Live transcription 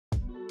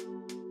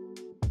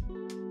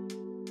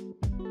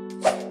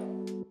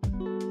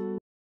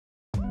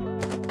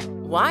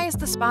Why is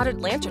the spotted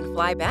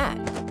lanternfly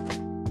bad?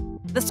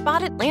 The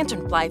spotted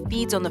lanternfly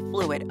feeds on the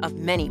fluid of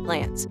many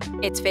plants.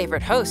 Its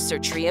favorite hosts are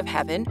tree of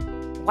heaven,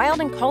 wild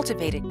and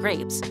cultivated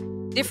grapes,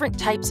 different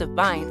types of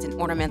vines and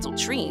ornamental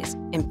trees,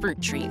 and fruit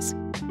trees,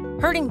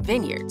 herding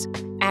vineyards,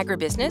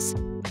 agribusiness,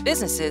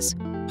 businesses,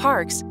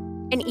 parks,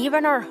 and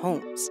even our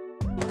homes.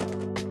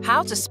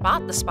 How to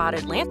spot the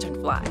spotted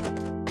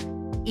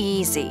lanternfly?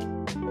 Easy.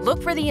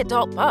 Look for the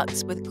adult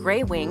bugs with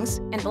gray wings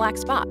and black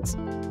spots,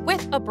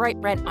 with a bright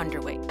red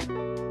underwing.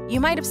 You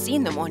might have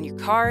seen them on your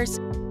cars,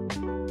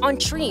 on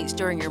trees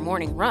during your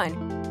morning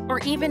run, or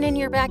even in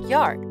your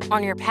backyard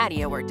on your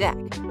patio or deck.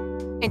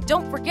 And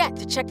don't forget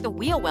to check the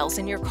wheel wells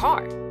in your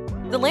car.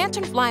 The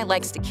lanternfly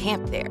likes to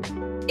camp there.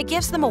 It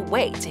gives them a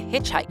way to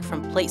hitchhike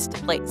from place to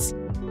place.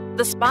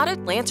 The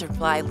spotted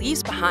lanternfly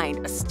leaves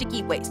behind a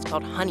sticky waste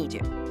called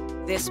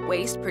honeydew. This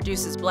waste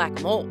produces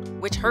black mold,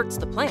 which hurts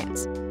the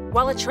plants,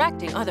 while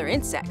attracting other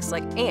insects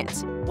like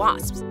ants,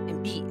 wasps,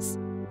 and bees.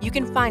 You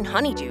can find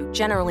honeydew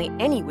generally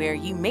anywhere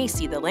you may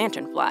see the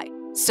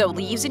lanternfly, so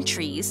leaves in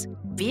trees,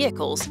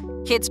 vehicles,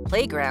 kids'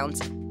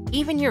 playgrounds,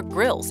 even your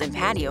grills and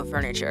patio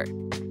furniture.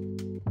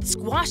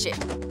 Squash it.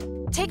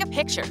 Take a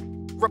picture.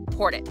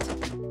 Report it.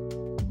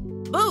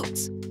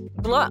 Boots,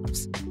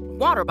 gloves,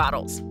 water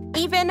bottles,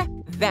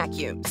 even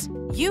vacuums.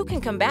 You can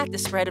combat the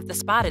spread of the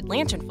spotted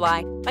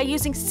lanternfly by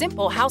using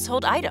simple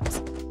household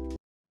items.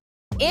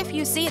 If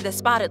you see the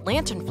spotted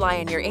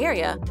lanternfly in your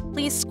area,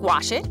 please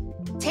squash it,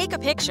 take a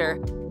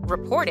picture,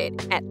 report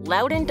it at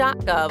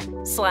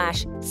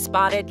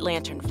loudoun.gov/spotted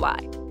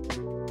lanternfly.